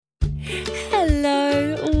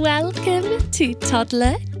Welcome to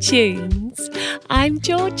Toddler Tunes. I'm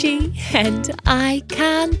Georgie and I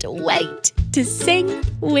can't wait to sing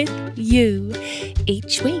with you.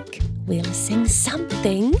 Each week we'll sing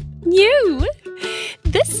something new.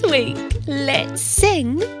 This week, let's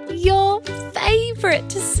sing your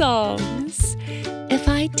favourite songs. If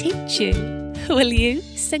I teach you, will you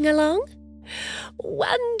sing along?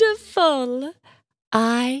 Wonderful!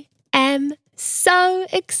 I am so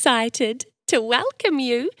excited to welcome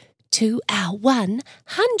you to our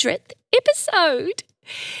 100th episode.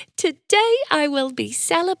 Today I will be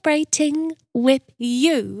celebrating with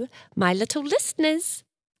you, my little listeners,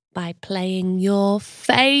 by playing your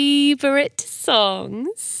favourite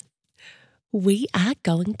songs. We are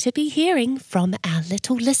going to be hearing from our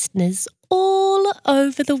little listeners all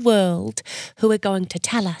over the world who are going to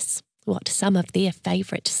tell us what some of their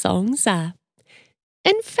favourite songs are.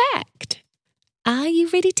 In fact, are you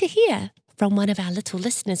ready to hear from one of our little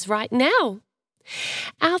listeners right now?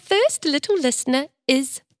 Our first little listener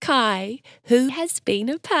is Kai, who has been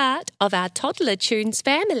a part of our Toddler Tunes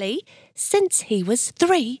family since he was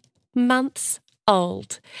 3 months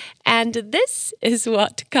old. And this is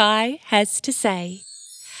what Kai has to say.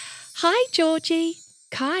 Hi, Georgie.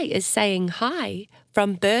 Kai is saying hi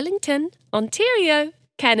from Burlington, Ontario,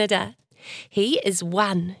 Canada. He is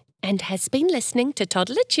 1 and has been listening to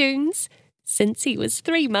Toddler Tunes since he was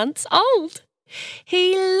 3 months old.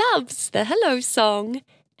 He loves the hello song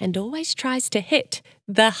and always tries to hit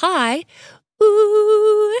the high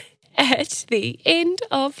ooh at the end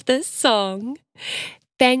of the song.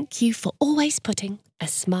 Thank you for always putting a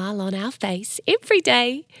smile on our face every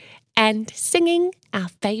day and singing our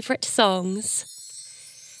favourite songs.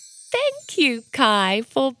 Thank you, Kai,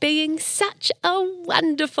 for being such a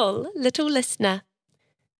wonderful little listener.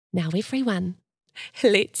 Now, everyone,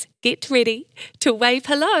 let's get ready to wave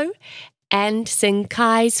hello and sing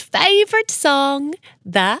Kai's favourite song,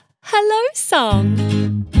 the Hello Song.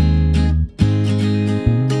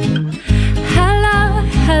 Hello,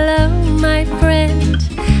 hello, my friend.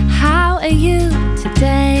 How are you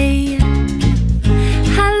today?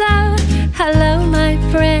 Hello, hello, my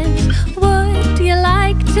friend. Would you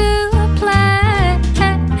like to play?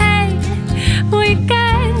 We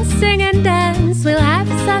can sing and dance. We'll have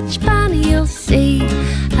such fun, you'll see.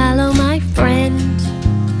 Hello, my friend.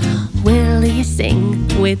 Will you sing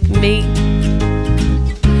with me?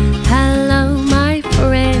 Hello, my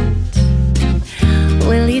friend.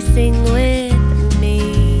 Will you sing with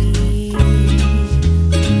me?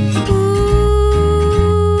 Ooh.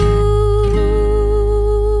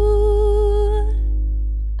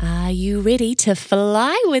 Are you ready to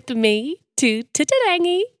fly with me to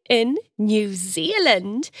Titirangi in New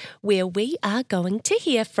Zealand, where we are going to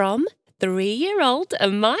hear from 3-year-old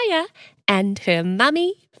Amaya and her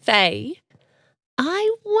mummy, Faye?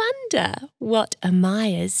 I wonder what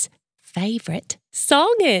Amaya's favourite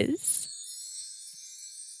song is.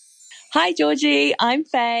 Hi, Georgie. I'm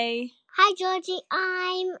Faye. Hi, Georgie.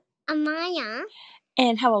 I'm Amaya.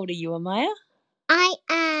 And how old are you, Amaya? I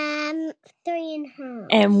am 3.5.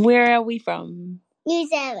 And where are we from? New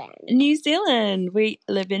Zealand. New Zealand. We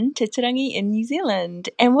live in Titirangi in New Zealand.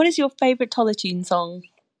 And what is your favourite Toddler Tune song?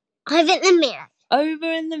 Over in the Meadow.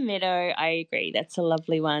 Over in the Meadow. I agree. That's a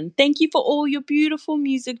lovely one. Thank you for all your beautiful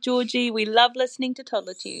music, Georgie. We love listening to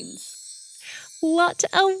Toddler Tunes. What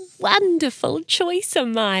a wonderful choice,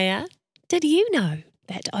 Amaya. Did you know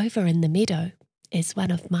that Over in the Meadow is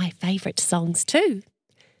one of my favourite songs too?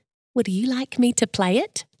 Would you like me to play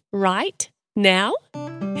it right now?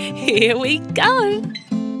 Here we go.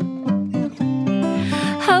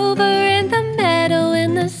 Over in the meadow,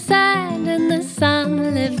 in the sand and the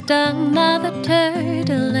sun, lived a mother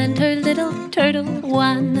turtle and her little turtle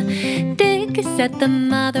one. Dig, said the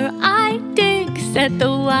mother, I dig, said the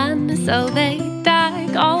one. So they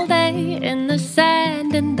dug all day in the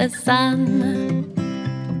sand and the sun.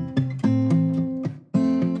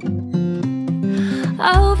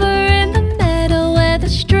 Over in the meadow where the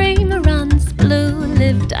stream runs blue,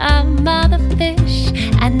 lived a mother fish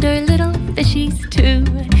and her little fishies too.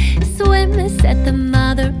 Swim, said the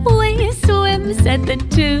mother, we swim, said the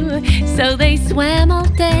two. So they swam all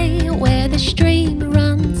day where the stream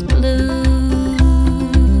runs blue.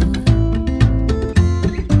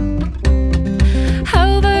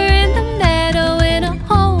 Over in the meadow in a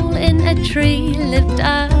hole in a tree, lived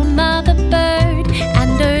a mother bird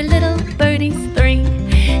and her little birdies 3.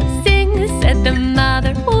 Sing, said the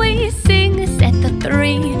mother, we sing, said the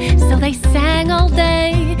 3. So they sang all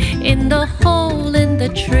day in the hole in the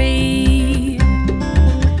tree.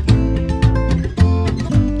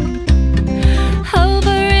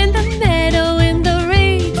 Over in the meadow, in the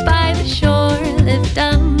reeds by the shore, lived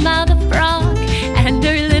a mother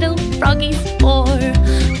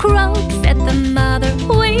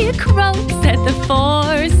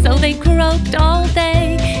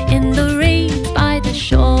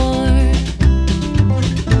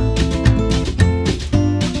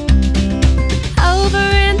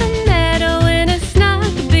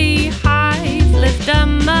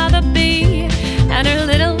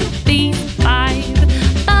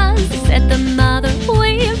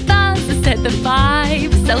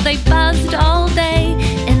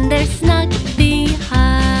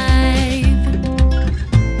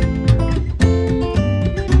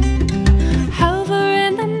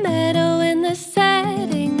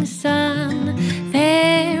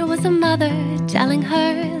was a mother telling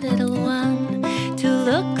her little one to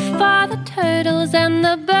look for the turtles and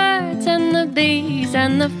the birds and the bees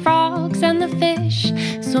and the frogs and the fish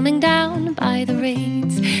swimming down by the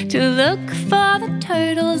reeds. To look for the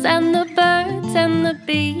turtles and the birds and the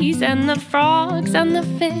bees and the frogs and the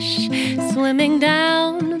fish swimming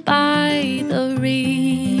down by the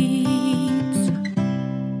reeds.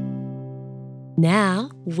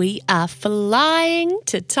 Now we are flying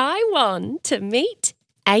to Taiwan to meet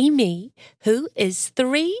Amy, who is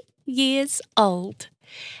 3 years old.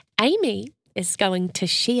 Amy is going to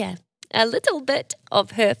share a little bit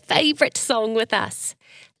of her favourite song with us.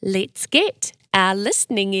 Let's get our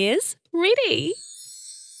listening ears ready.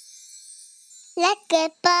 Let's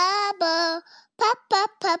get bubble, pop,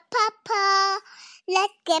 pop, pop, pop, pop.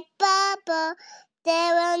 Let's get bubble, they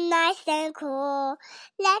were nice and cool.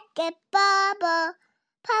 Let's get bubble,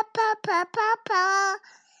 pop, pop, pop, pop, pop.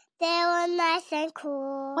 They were nice and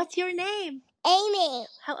cool. What's your name? Amy,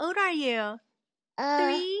 How old are you?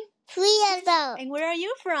 3 3? years old, And where are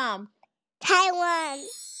you from? Taiwan.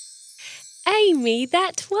 Amy,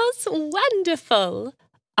 that was wonderful.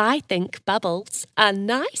 I think bubbles are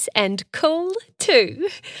nice and cool too.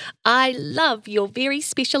 I love your very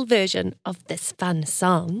special version of this fun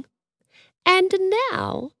song. And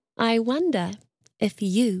now I wonder if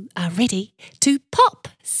you are ready to pop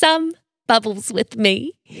some bubbles with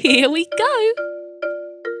me. Here we go.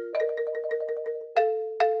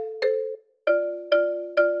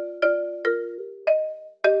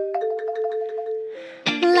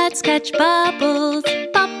 Let's catch bubbles,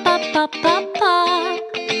 pop, pop, pop, pop, pop.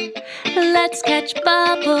 Let's catch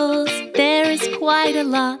bubbles, there is quite a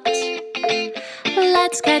lot.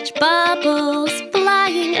 Let's catch bubbles,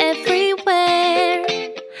 flying everywhere.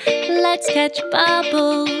 Let's catch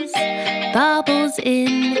bubbles, bubbles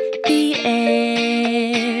in the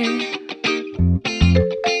air.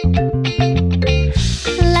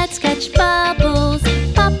 Let's catch bubbles,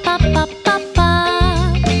 pop, pop, pop, pop,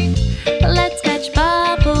 pop. Let's catch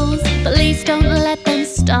bubbles, please don't let them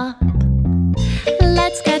stop.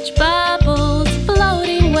 Let's catch bubbles,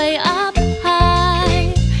 floating way up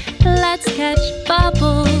high. Let's catch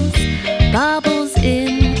bubbles, bubbles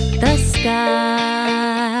in the sky.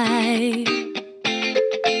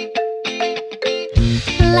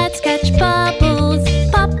 Let's catch bubbles,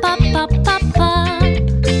 pop, pop, pop, pop, pop.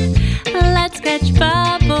 Let's catch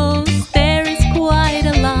bubbles, there is quite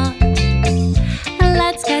a lot.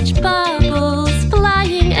 Let's catch bubbles,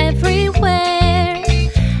 flying everywhere.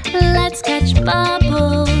 Let's catch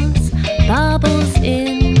bubbles, bubbles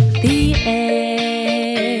in the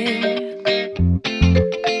air.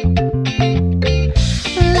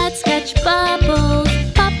 Let's catch bubbles,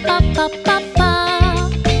 pop, pop, pop, pop,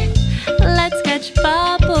 pop. Let's catch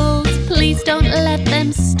bubbles, please don't let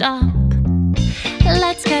them stop.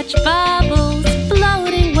 Let's catch bubbles,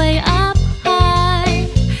 floating way up high.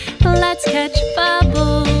 Let's catch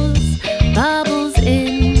bubbles, bubbles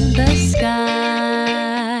in the sky.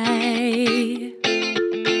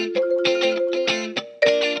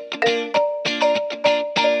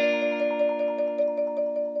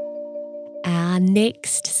 Our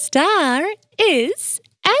next star is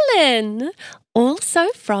Ellen, also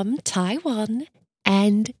from Taiwan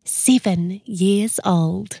and 7 years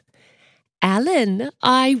old. Ellen,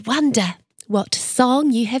 I wonder what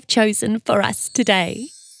song you have chosen for us today.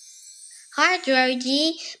 Hi,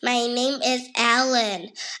 Georgie. My name is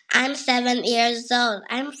Alan. I'm 7 years old.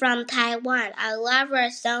 I'm from Taiwan. I love a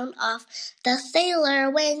song of The Sailor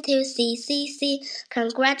Went to Sea.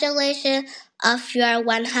 Congratulations of your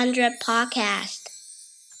 100 podcast.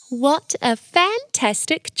 What a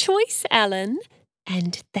fantastic choice, Alan.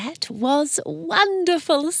 And that was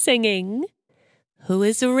wonderful singing. Who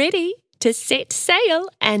is ready to set sail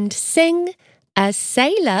and sing A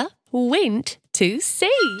Sailor Went to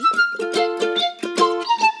Sea?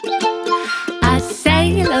 A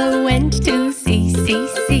sailor went to sea,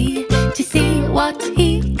 to see what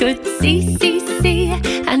he could see.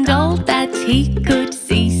 And all that he could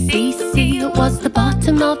see was the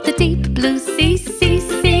bottom of the deep blue sea.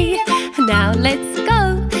 Now let's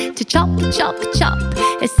go to chop.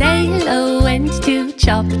 A sailor went to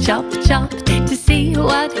chop, to see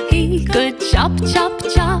what he could chop.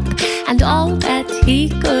 And all that he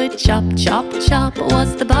could chop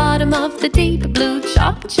was the bottom of the deep blue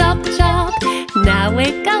chop. Now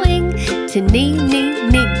we're going to nee.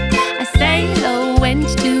 A sailor went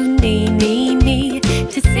to nee,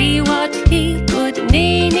 to see what he could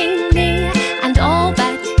nee. And all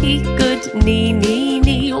that he could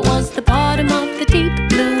nee was the bottom of the deep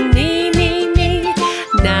blue nee.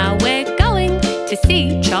 Now we're going to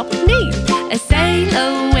see Chop Nee. A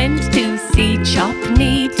sailor went to see Chop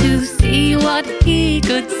Nee, to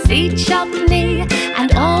could see Chopney,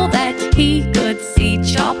 and all that he could see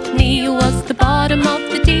Chopney was the bottom of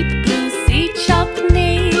the deep blue sea.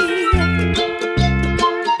 Chopney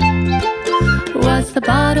was the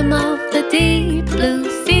bottom of the deep blue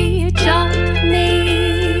sea. Chopney.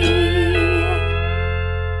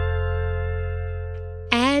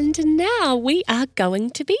 And now we are going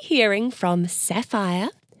to be hearing from Sapphire,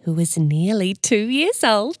 who is nearly 2 years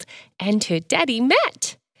old, and her daddy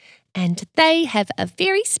Matt. And they have a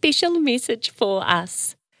very special message for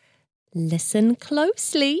us. Listen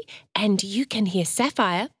closely and you can hear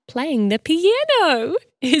Sapphire playing the piano.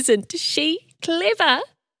 Isn't she clever?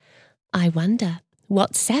 I wonder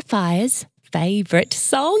what Sapphire's favourite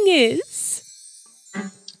song is.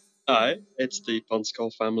 Hi, it's the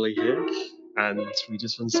Ponscall family here, and we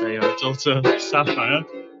just want to say our daughter Sapphire,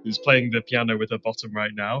 who's playing the piano with her bottom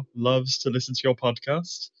right now, loves to listen to your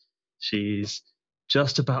podcast. She's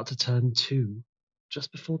just about to turn 2,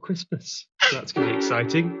 just before Christmas. So that's going to be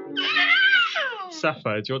exciting.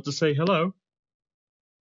 Sapphire, do you want to say hello?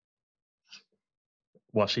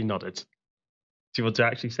 Well, she nodded. Do you want to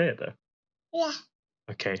actually say it though? Yeah.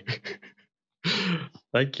 Okay.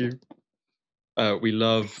 Thank you. We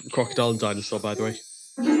love Crocodile and Dinosaur, by the way.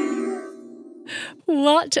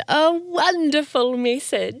 What a wonderful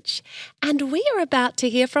message. And we are about to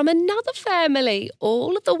hear from another family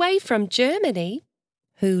all the way from Germany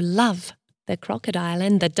who love the crocodile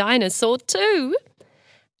and the dinosaur too.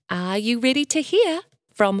 Are you ready to hear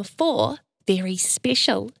from 4 very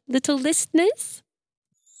special little listeners?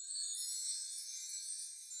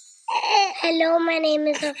 Hello, my name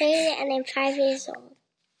is Aurelia and I'm 5 years old.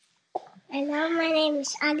 Hello, my name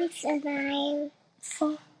is Alex and I'm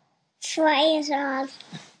 4 years old.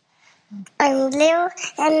 I'm Leo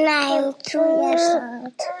and I'm 2 years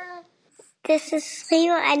old. This is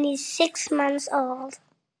Rio and he's 6 months old.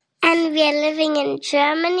 And we are living in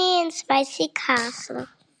Germany in Spicy Castle.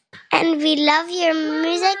 And we love your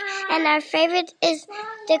music and our favorite is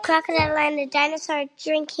the crocodile and the dinosaur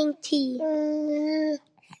drinking tea.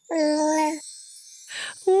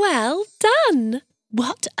 Well done!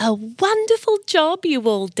 What a wonderful job you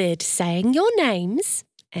all did saying your names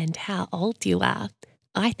and how old you are.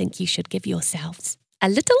 I think you should give yourselves a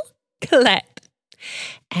little clap.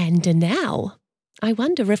 And now, I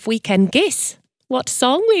wonder if we can guess what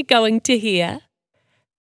song we're going to hear.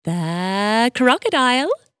 The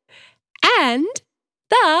crocodile and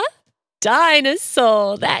the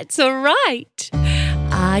dinosaur. That's right.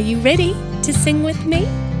 Are you ready to sing with me?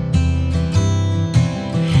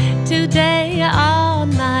 Today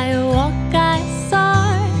on my walk I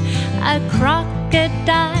saw a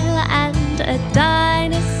crocodile and a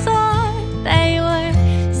dinosaur. They were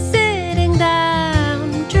sitting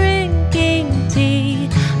down drinking tea.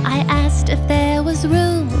 I asked if there was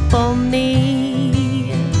room for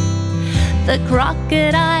me. The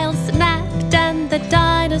crocodile snapped and the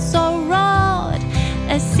dinosaur roared.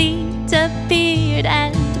 A seat appeared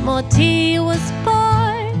and more tea was poured.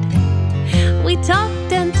 We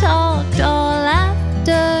talked and talked all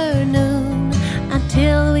afternoon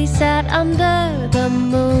until we sat under the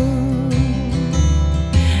moon.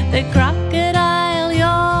 The crocodile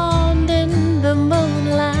yawned in the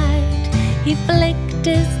moonlight. He flicked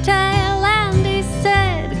his tail and he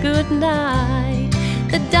said goodnight.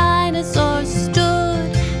 The dinosaur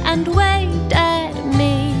stood and waved at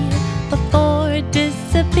me before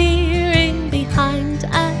disappearing behind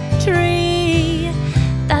a tree.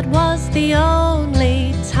 That was the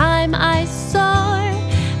only time I saw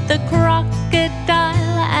the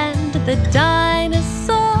crocodile and the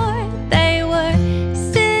dinosaur. They were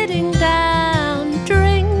sitting down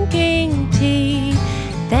drinking tea.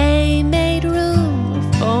 They made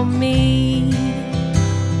room for me.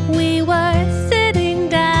 We were sitting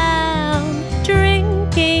down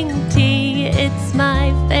drinking tea. It's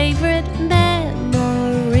my favorite memory.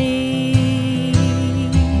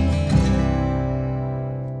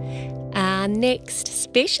 Our next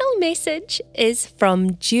special message is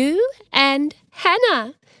from Ju and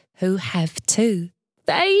Hannah, who have 2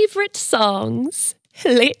 favourite songs.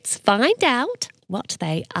 Let's find out what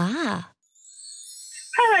they are.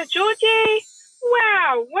 Hello, Georgie.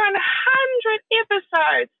 Wow, 100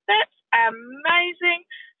 episodes. That's amazing.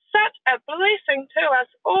 Such a blessing to us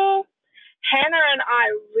all. Hannah and I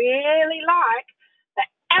really like the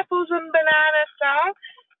apples and banana song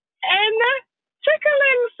and the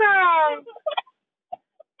tickling song.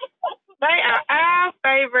 They are our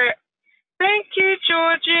favourite. Thank you,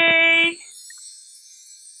 Georgie.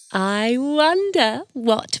 I wonder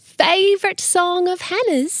what favourite song of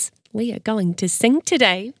Hannah's we are going to sing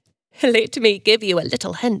today. Let me give you a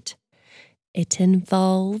little hint. It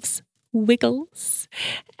involves wiggles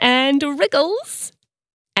and wriggles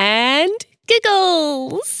and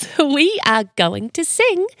giggles. We are going to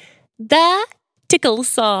sing the tickle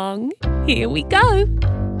song. Here we go.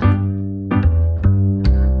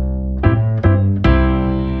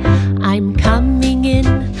 I'm coming in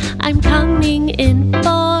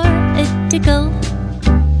for a tickle.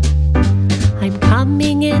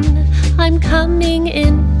 I'm coming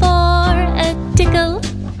in for a tickle.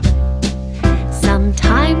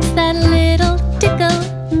 Sometimes that little tickle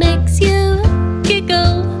makes you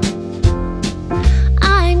giggle.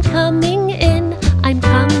 I'm coming in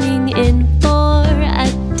for a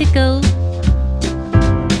tickle.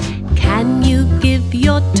 Can you give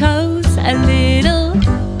your toes a little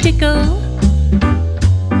tickle?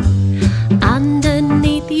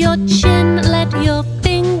 Underneath your chin, let your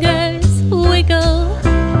fingers wiggle.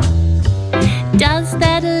 Does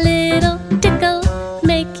that little tickle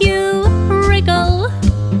make you wriggle?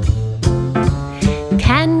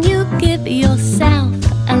 Can you give yourself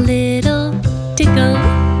a little tickle?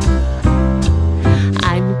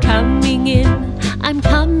 I'm coming in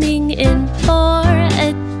for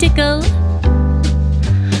a tickle.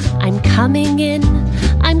 I'm coming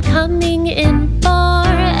in for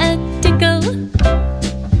a tickle.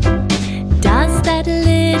 Does that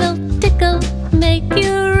little tickle make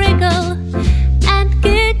you wriggle and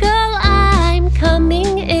giggle? I'm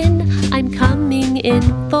coming in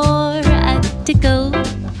for a tickle.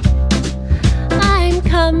 I'm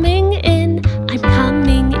coming in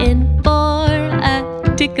for a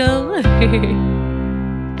tickle.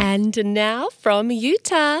 And now from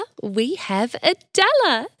Utah, we have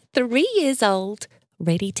Adela, 3 years old,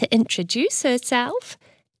 ready to introduce herself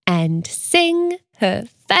and sing her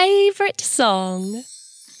favourite song.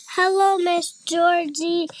 Hello, Miss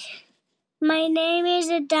Georgie. My name is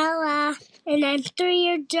Adela, and I'm 3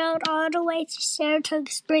 years old, all the way to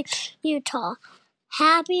Saratoga Springs, Utah.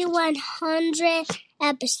 Happy 100th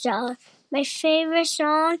episode. My favorite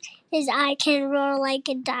song is I Can Roar Like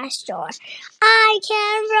a Dinosaur. I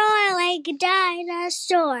can roar like a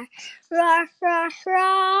dinosaur. Roar, roar,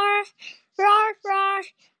 roar. Roar, roar.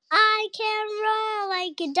 I can roar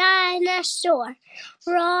like a dinosaur.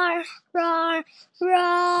 Roar, roar,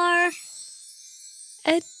 roar.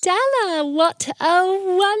 Adela, what a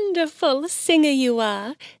wonderful singer you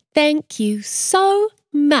are. Thank you so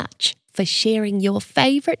much for sharing your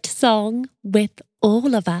favourite song with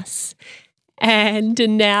all of us. And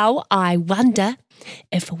now I wonder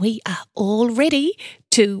if we are all ready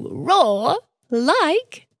to roar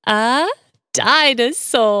like a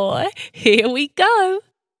dinosaur. Here we go.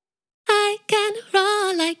 I can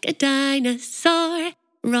roar like a dinosaur.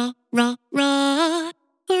 Roar, roar, roar,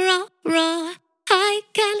 roar, roar. I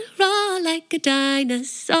can roar like a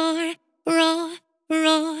dinosaur. Roar,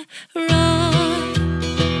 roar, roar.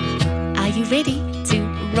 Are you ready to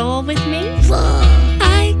roar with me? Roar.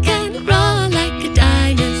 I can roar like a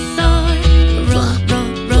dinosaur. Roar, roar,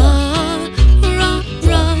 roar, roar,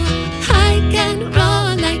 roar. I can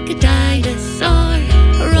roar like a dinosaur.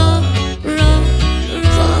 Roar, roar,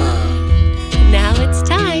 roar. Now it's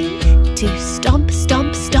time to stomp,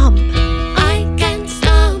 stomp, stomp. I can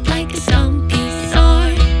stomp like a stompy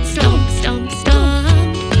sword. Stomp, stomp,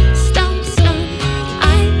 stomp, stomp, stomp.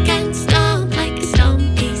 I can stomp like a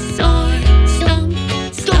stompy sword. Stomp,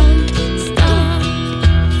 stomp, stomp.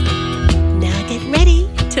 Now get ready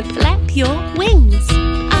to flap your wings.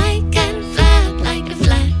 I can flap like a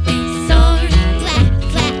flappy sword. Flap,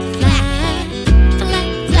 flap, flap, flap,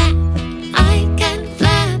 flap. I can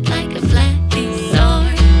flap like a flappy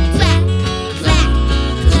sword. Flap, flap,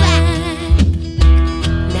 flap.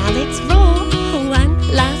 Now let's roar one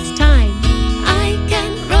last time. I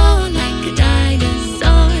can roar like a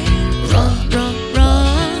dinosaur. Roar, roar,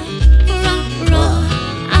 roar, roar, roar.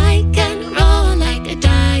 I can roar like a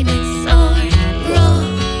dinosaur. Roar,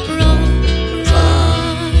 roar,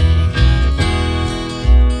 roar.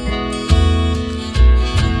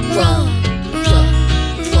 Roar, roar,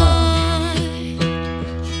 roar.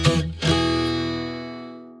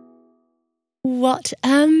 What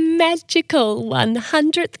a magical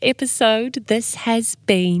 100th episode this has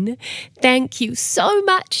been. Thank you so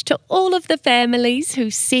much to all of the families who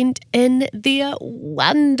sent in their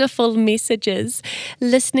wonderful messages.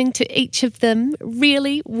 Listening to each of them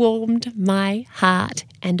really warmed my heart,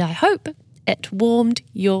 and I hope it warmed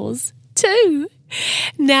yours too.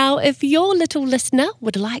 Now, if your little listener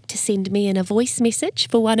would like to send me in a voice message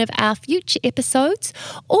for one of our future episodes,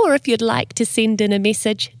 or if you'd like to send in a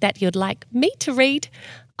message that you'd like me to read,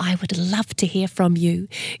 I would love to hear from you.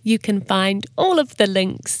 You can find all of the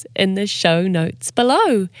links in the show notes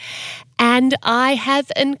below. And I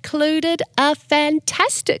have included a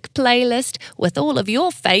fantastic playlist with all of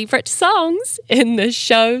your favourite songs in the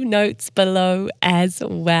show notes below as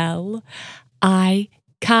well. I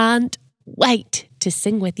can't wait to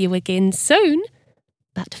sing with you again soon.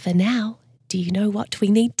 But for now, do you know what we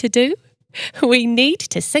need to do? We need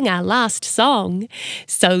to sing our last song.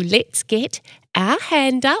 So let's get our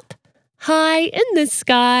hand up high in the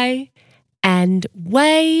sky and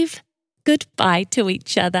wave goodbye to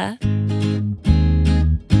each other.